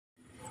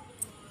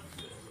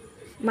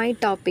My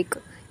topic,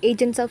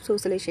 Agents of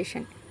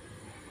Socialization.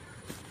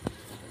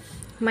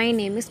 My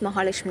name is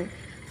Mahalashmi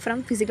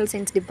from Physical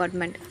Science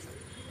Department.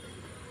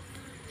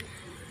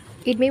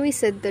 It may be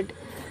said that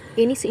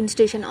any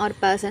institution or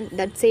person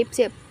that shapes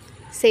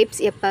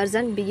a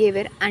person's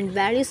behavior and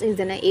values is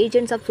an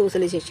agents of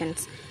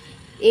socializations.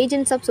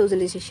 Agents of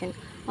socialization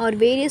are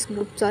various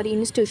groups or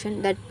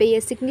institutions that play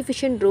a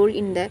significant role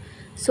in the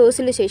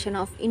socialization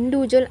of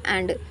individual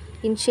and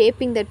in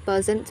shaping that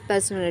person's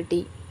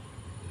personality.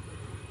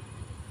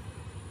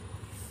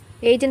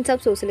 Agents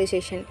of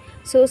socialization.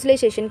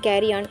 Socialization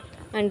carry on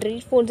and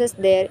reinforces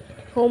their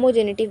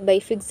homogeneity by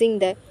fixing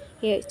the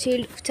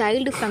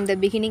child from the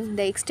beginning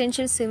the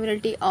extension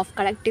similarity of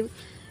collective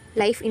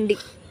life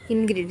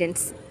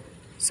ingredients.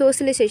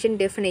 Socialization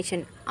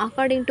definition.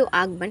 According to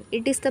Agban,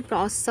 it is the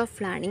process of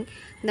planning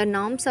the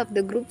norms of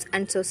the groups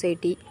and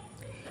society.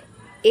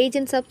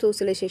 Agents of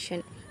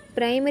socialization.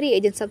 Primary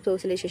agents of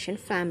socialization,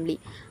 family,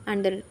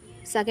 and the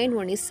second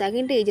one is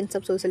secondary agents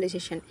of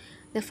socialization.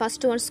 The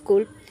first one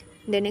school,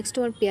 the next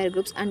one peer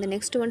groups, and the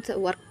next one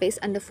workplace,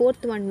 and the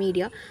fourth one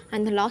media,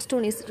 and the last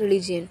one is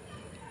religion.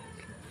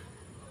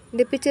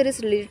 The picture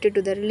is related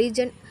to the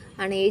religion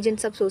and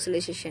agents of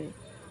socialization.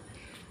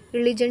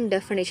 Religion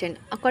definition.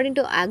 According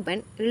to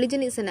Agban,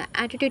 religion is an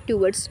attitude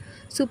towards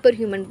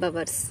superhuman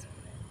powers.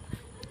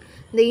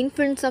 The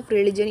influence of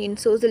religion in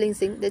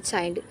socializing the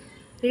child.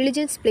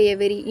 Religions play a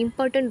very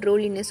important role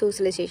in a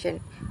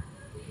socialization.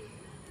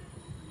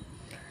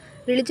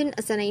 Religion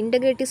as an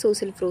integrated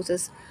social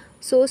process.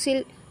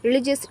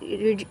 Religious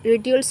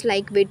rituals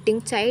like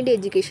wedding, child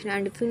education,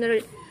 and funeral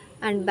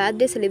and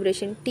birthday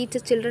celebration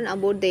teach children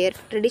about their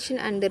tradition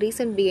and the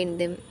reason behind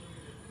them.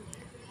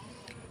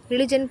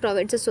 Religion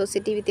provides a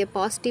society with a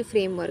positive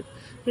framework.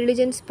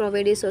 Religions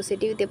provide a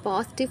society with a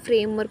positive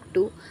framework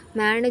to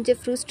manage the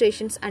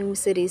frustrations and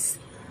miseries.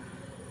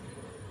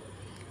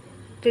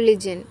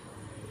 Religion.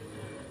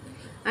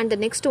 And the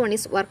next one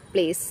is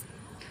workplace.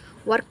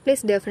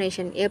 Workplace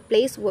definition. A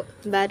place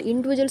where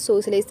individuals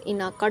socialize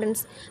in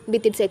accordance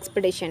with its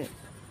expectation.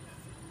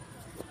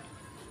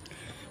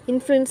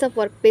 Influence of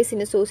workplace in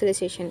a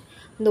socialization.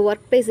 The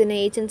workplace in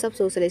agents of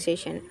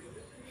socialization.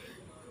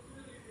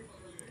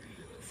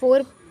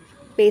 4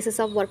 phases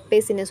of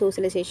workplace in a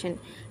socialization.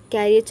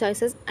 Career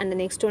choices, and the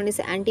next one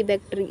is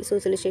anti-bacteria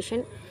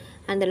socialization,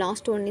 and the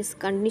last one is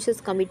continuous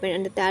commitment,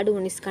 and the third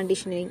one is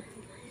conditioning.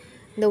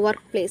 The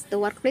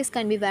workplace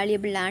can be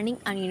valuable learning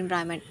and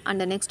environment, and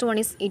the next one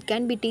is it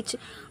can be teach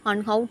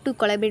on how to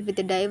collaborate with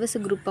a diverse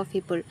group of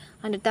people,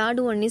 and the third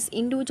one is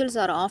individuals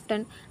are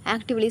often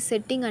actively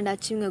setting and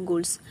achieving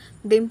goals.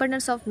 The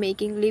importance of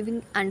making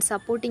living and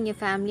supporting a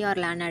family are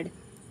learned.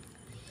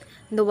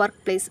 The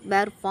workplace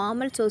where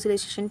formal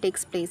socialization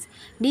takes place.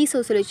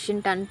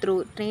 Desocialization done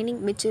through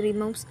training which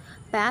removes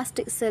past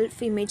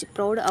self-image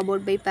brought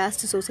about by past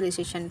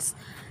socializations.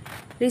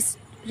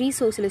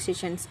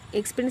 Resocializations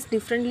experience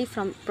differently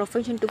from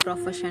profession to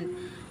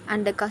profession.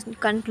 And the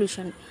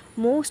conclusion.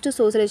 Most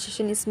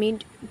socialization is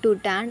meant to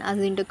turn us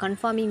into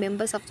conforming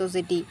members of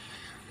society.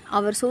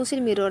 Our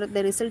social mirror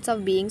the results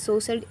of being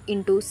socialized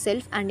into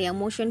self and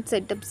emotion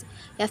setups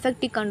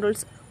effective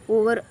controls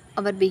over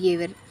our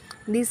behavior.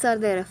 These are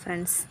the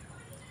reference.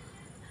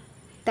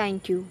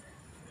 Thank you.